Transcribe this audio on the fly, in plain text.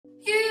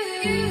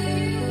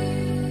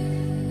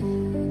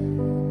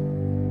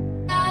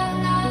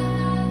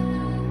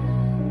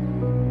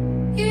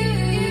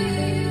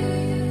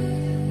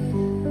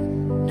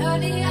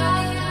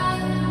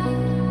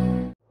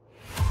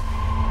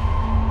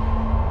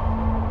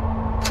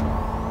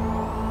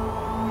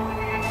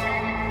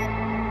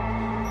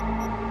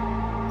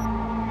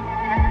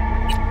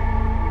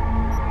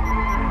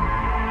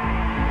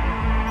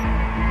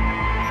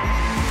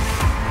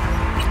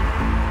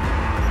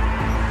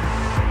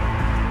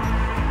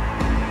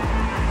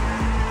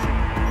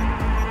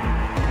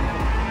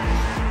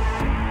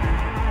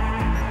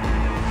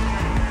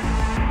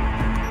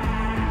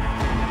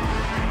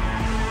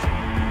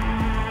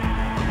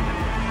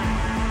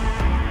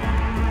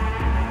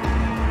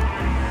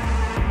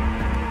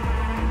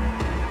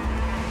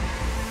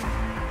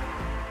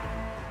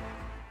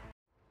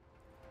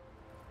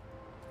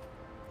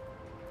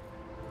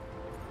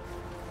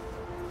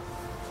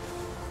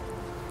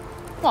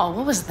Whoa,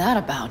 what was that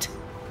about?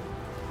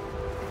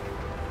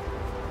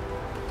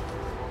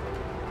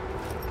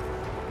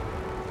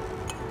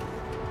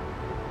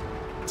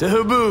 To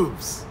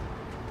Haboobs!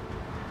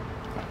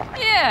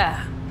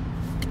 Yeah!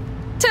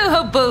 To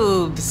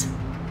Haboobs!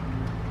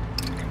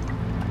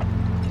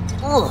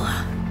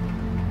 Ugh.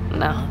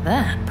 Now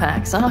that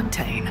packs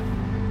octane.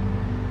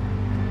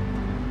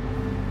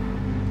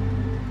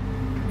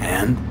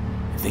 And?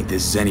 You think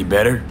this is any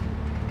better?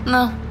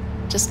 No,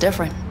 just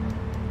different.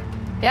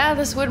 Yeah,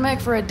 this would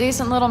make for a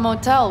decent little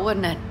motel,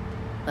 wouldn't it?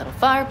 Little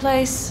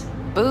fireplace,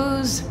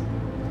 booze.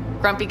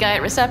 Grumpy guy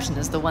at reception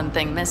is the one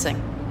thing missing.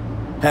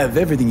 Have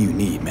everything you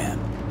need, ma'am.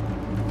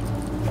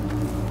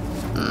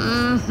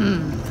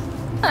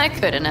 I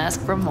couldn't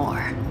ask for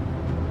more.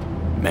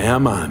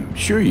 Ma'am, I'm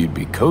sure you'd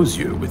be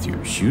cozier with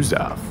your shoes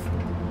off.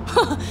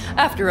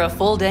 After a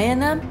full day in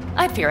them,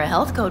 I'd fear a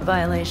health code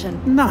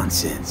violation.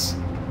 Nonsense.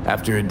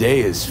 After a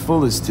day as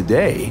full as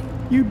today,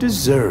 you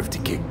deserve to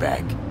kick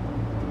back.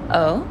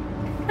 Oh?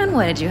 And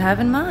what did you have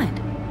in mind?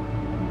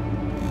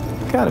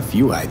 Got a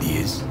few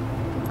ideas.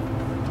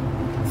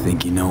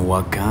 Think you know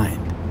what kind?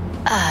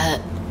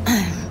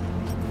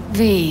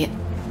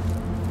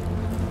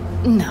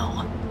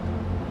 No.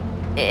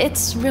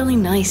 It's really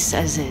nice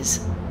as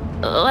is.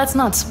 Let's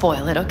not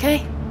spoil it,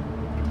 okay?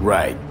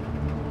 Right.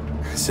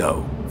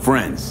 So,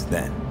 friends,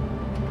 then.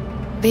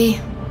 B,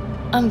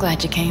 I'm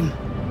glad you came.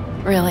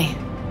 Really.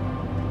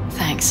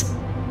 Thanks.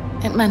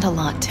 It meant a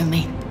lot to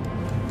me.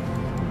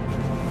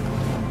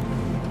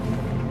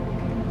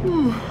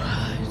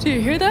 Do you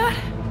hear that?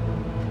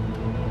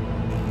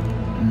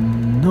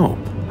 Nope.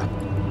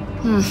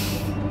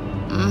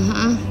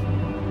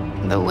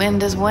 The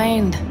wind has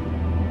waned.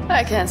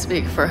 I can't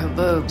speak for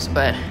Haboobs,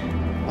 but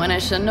when a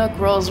Chinook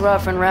rolls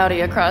rough and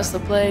rowdy across the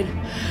plate,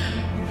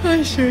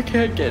 I sure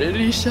can't get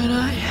any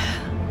shut-eye.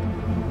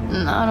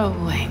 Not a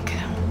wink.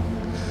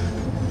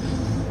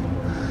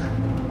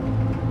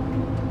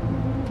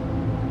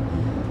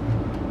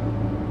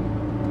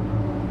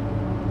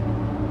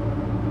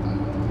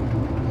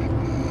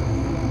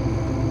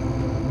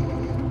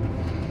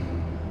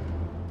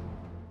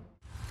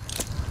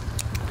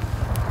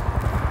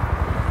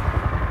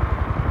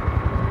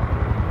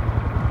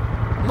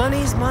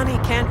 Money's money,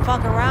 can't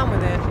fuck around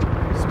with it.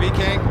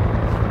 Speaking.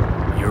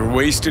 You're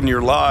wasting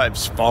your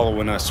lives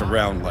following us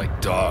around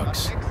like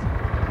dogs.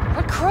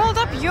 What crawled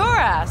up your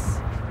ass?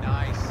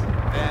 Nice.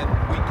 Then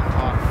we can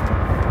talk.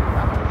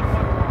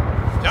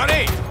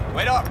 Johnny,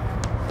 wait up.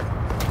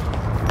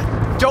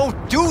 Don't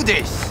do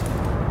this.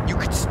 You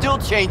could still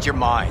change your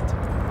mind.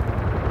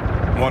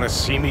 Want to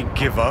see me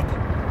give up?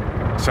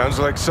 Sounds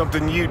like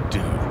something you'd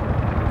do.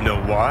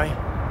 Know why?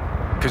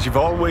 Because you've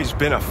always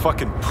been a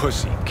fucking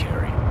pussy, Carrie.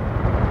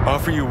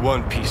 Offer you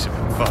one piece of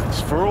advice,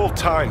 for old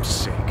time's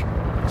sake.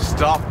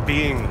 Stop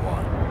being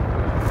one.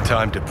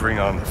 Time to bring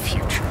on the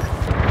future.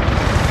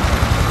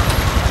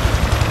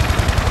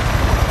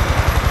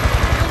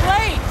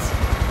 Wait!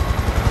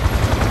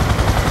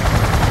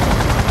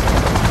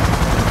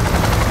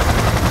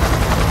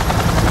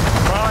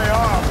 Fly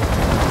off!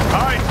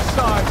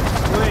 Hindsight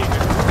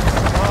later.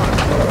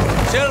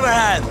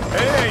 Silverhand!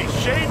 Hey,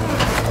 Shaden!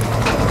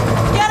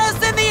 Get us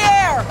in the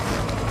air!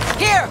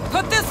 Here,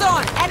 put this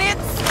on, and it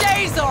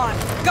stays on!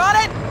 Got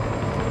it?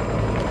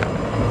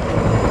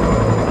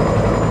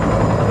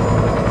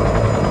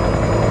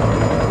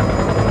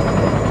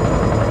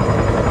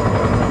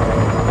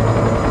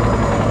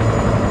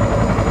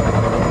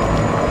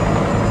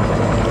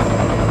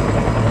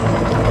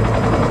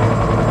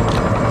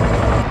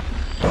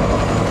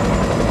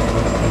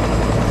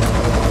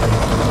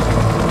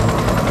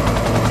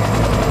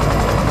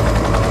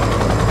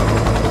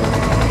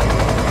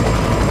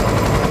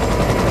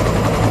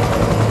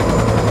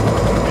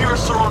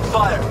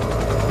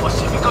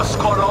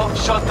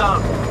 Shut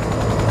down.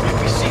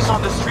 APC's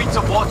on the streets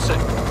of Watson.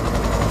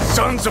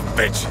 Sons of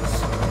bitches!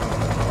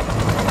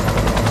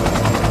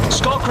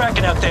 Skull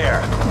cracking out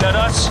there. That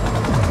us?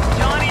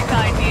 Johnny's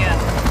idea.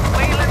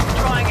 Wayland's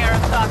drawing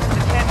Aristoc's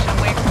attention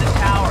away from the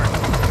tower.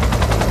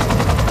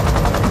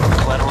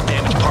 Collateral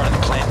damage part of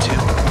the plan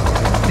too.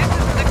 This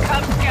is the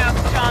Cub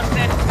Scouts,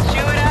 Johnson.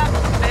 Chew it up.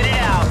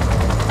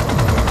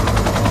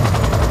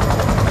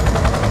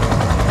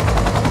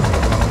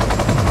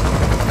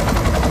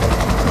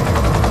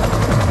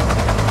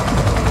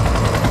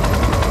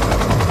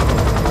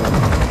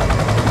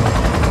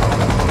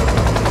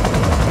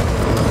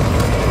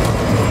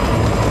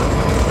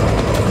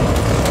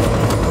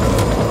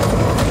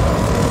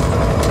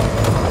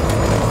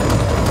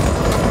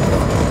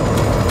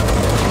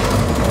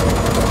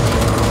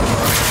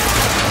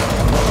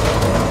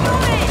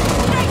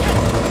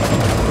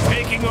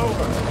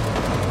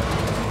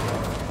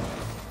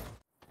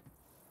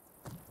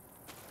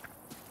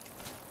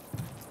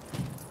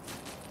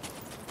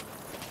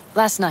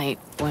 Last night,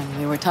 when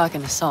we were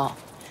talking to Saul,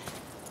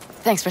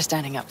 thanks for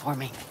standing up for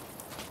me.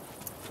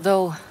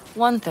 Though,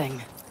 one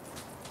thing.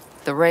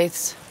 The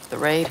Wraiths, the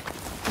raid,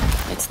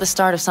 it's the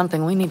start of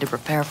something we need to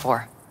prepare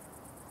for.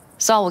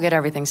 Saul will get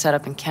everything set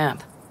up in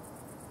camp.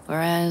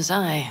 Whereas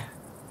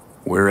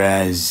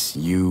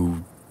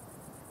you...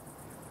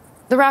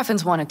 The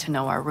Raffins wanted to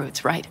know our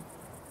routes, right?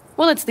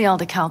 Well, it's the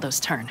Aldecaldo's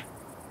turn.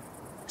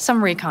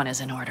 Some recon is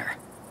in order.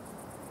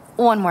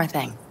 One more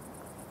thing.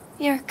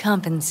 Your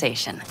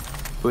compensation.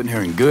 Putting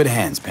her in good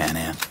hands, Pan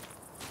Am.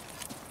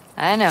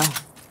 I know.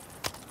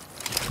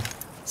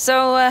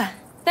 So,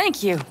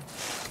 thank you.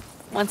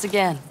 Once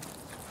again.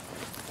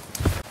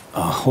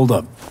 Hold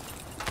up.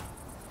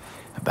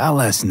 About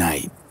last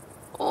night.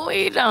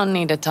 We don't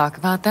need to talk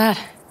about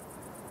that.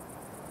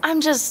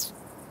 I'm just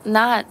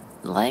not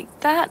like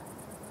that.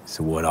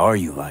 So what are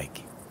you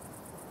like?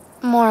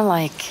 More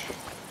like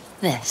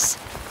this.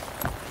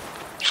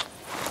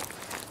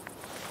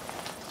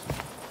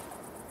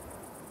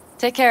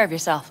 Take care of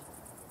yourself.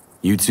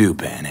 You too,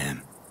 Pan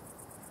Am.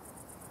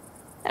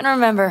 And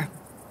remember,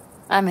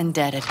 I'm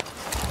indebted.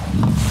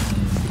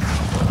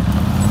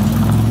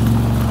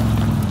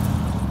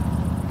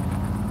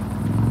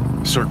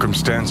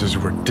 Circumstances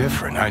were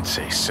different, I'd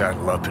say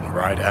saddle up and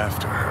ride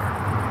after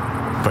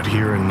her. But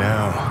here and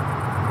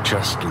now,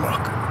 just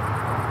look.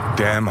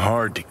 Damn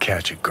hard to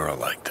catch a girl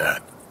like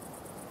that.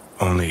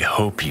 Only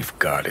hope you've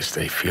got is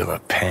they feel a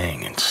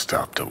pang and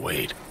stop to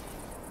wait.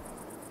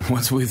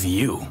 What's with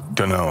you?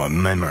 Dunno, a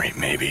memory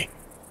maybe.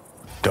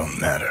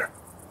 Don't matter.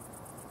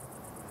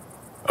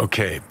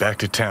 Okay, back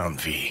to town,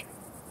 V.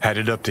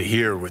 Headed up to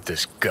here with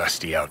this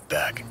gusty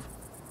outback.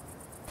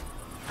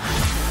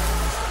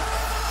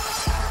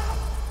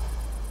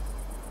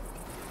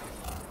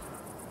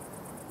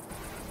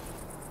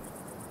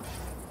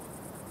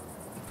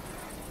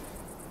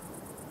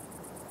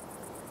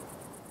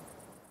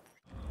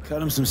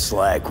 Cut him some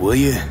slack, will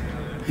you?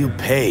 He'll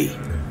pay.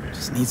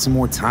 Just need some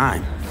more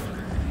time.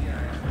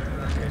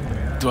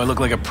 Do I look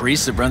like a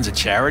priest that runs a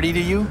charity to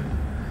you?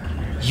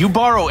 You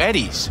borrow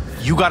Eddie's,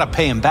 you gotta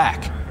pay him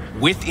back.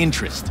 With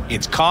interest.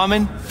 It's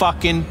common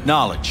fucking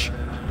knowledge.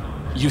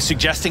 You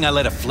suggesting I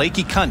let a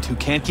flaky cunt who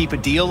can't keep a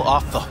deal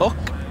off the hook?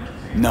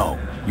 No,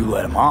 you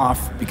let him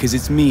off because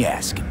it's me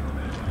asking.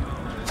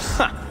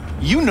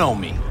 You know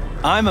me.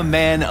 I'm a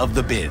man of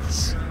the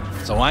biz.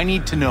 So I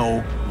need to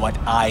know what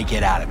I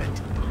get out of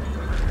it.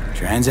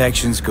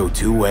 Transactions go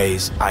two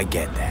ways, I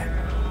get that.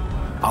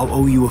 I'll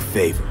owe you a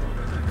favor.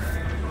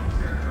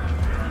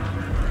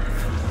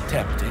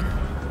 Tempting.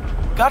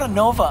 Got a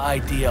Nova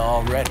idea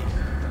already.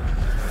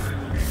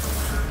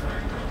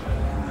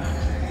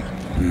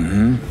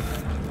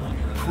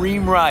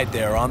 Preem ride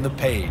there on the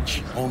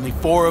page. Only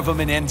 4 of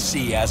them in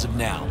NC as of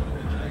now.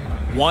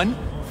 1,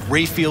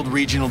 Rayfield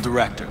Regional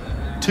Director.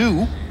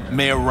 2,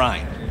 Mayor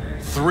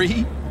Ryan.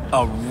 3,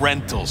 a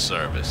rental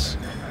service.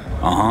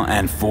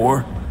 And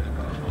 4?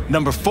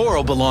 Number 4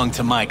 will belong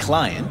to my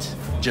client,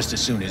 just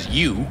as soon as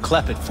you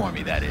clep it for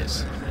me, that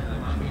is.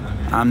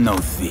 I'm no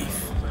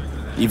thief.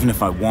 Even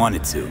if I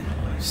wanted to,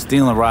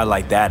 stealing a ride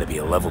like that'd be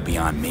a level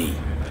beyond me.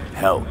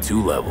 Hell,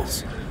 2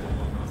 levels.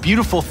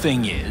 Beautiful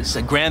thing is,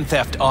 a Grand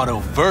Theft Auto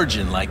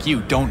virgin like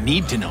you don't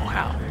need to know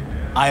how.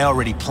 I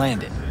already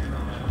planned it.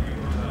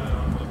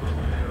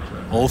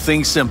 Whole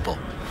thing's simple.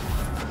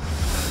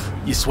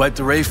 You swipe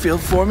the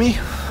Rayfield for me,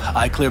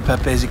 I clear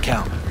Pepe's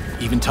account.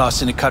 Even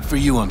toss in a cut for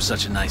you, I'm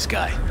such a nice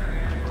guy.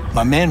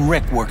 My man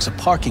Rick works a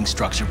parking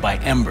structure by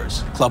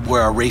Embers, club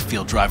where our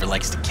Rayfield driver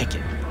likes to kick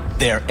it.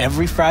 There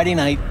every Friday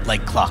night,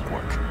 like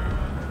clockwork.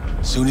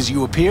 Soon as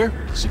you appear,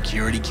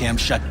 security cam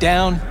shut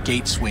down,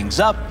 gate swings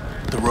up,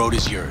 the road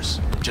is yours.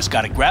 Just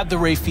gotta grab the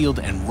Rayfield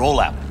and roll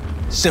out.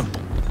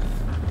 Simple.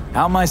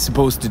 How am I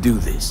supposed to do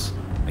this?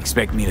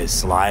 Expect me to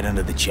slide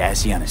under the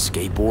chassis on a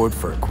skateboard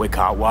for a quick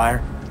hot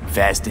wire?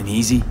 Fast and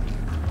easy?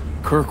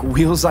 Kirk,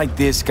 wheels like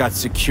this got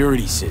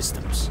security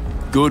systems.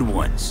 Good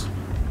ones.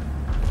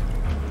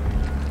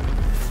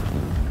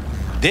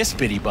 This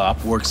bitty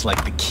bop works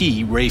like the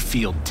key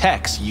Rayfield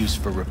techs use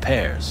for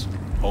repairs.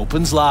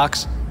 Opens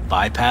locks,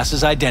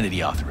 bypasses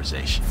identity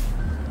authorization.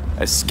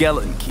 A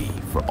skeleton key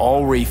for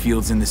all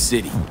Rayfields in the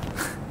city.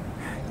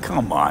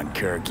 Come on,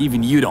 Kirk,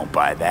 even you don't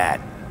buy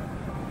that.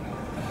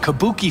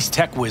 Kabuki's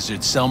tech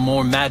wizards sell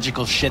more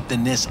magical shit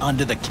than this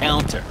under the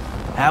counter.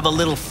 Have a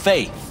little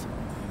faith.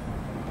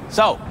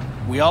 So,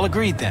 we all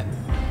agreed then?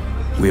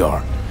 We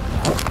are.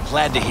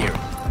 Glad to hear it.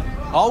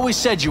 Always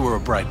said you were a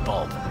bright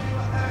bulb.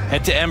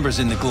 Head to Embers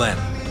in the Glen.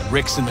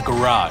 Rick's in the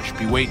garage,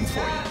 be waiting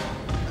for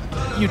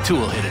you. You two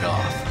will hit it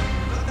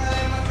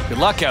off. Good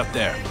luck out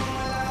there.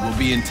 We'll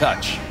be in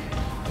touch.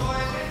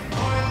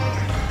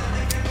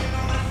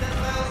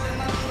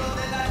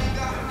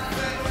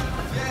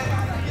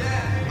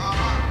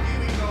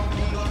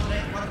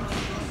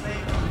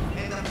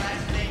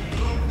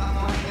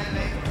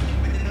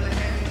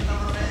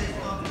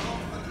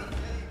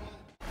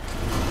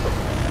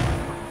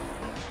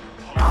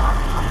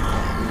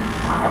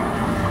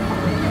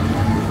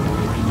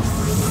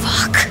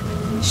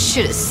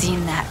 Should have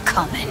seen that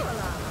coming.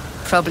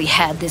 probably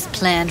had this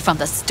planned from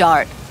the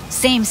start.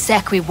 Same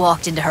sec we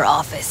walked into her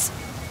office.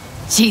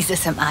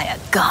 Jesus, am I a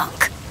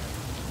gonk.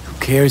 Who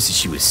cares if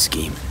she was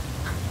scheming?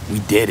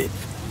 We did it.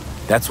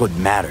 That's what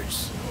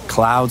matters.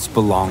 Clouds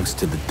belongs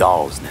to the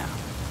dolls now.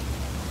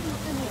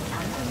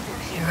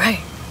 You're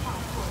right.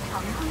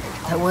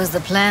 That was the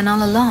plan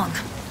all along.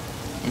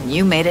 And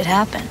you made it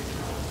happen.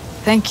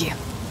 Thank you.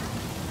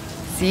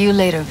 See you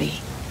later, V.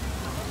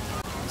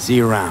 See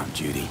you around,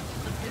 Judy.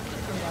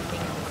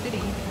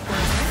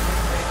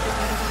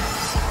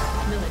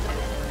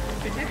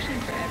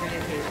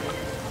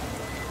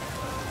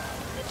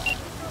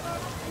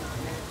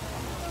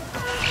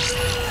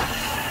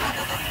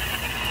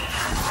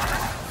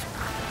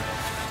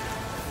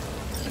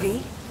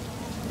 V?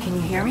 Can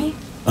you hear me?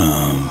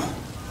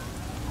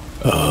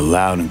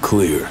 Loud and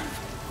clear,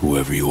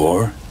 whoever you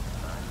are.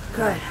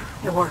 Good.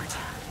 It worked.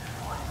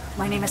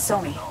 My name is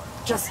Somi.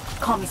 Just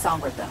call me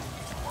Songbird, though.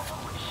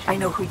 I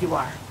know who you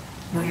are.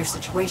 Know your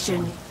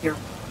situation, your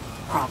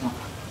problem.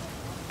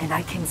 And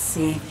I can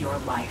save your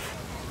life.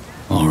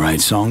 All right,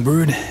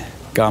 Songbird.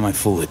 Got my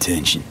full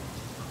attention.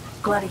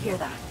 Glad to hear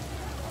that.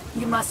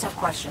 You must have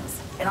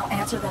questions, and I'll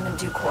answer them in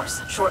due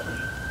course, shortly.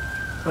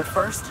 But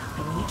first,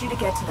 I need you to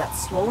get to that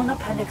swollen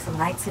appendix of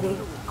Night City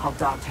called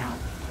Dogtown.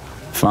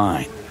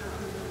 Fine.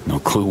 No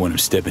clue what I'm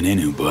stepping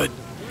into, but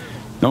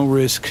no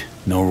risk,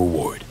 no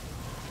reward.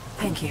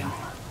 Thank you.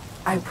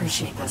 I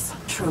appreciate this,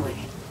 truly.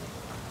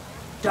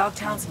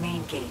 Dogtown's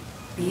main gate.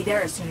 Be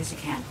there as soon as you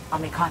can. I'll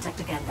make contact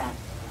again then.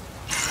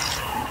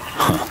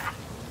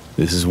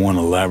 This is one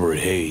elaborate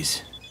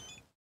haze.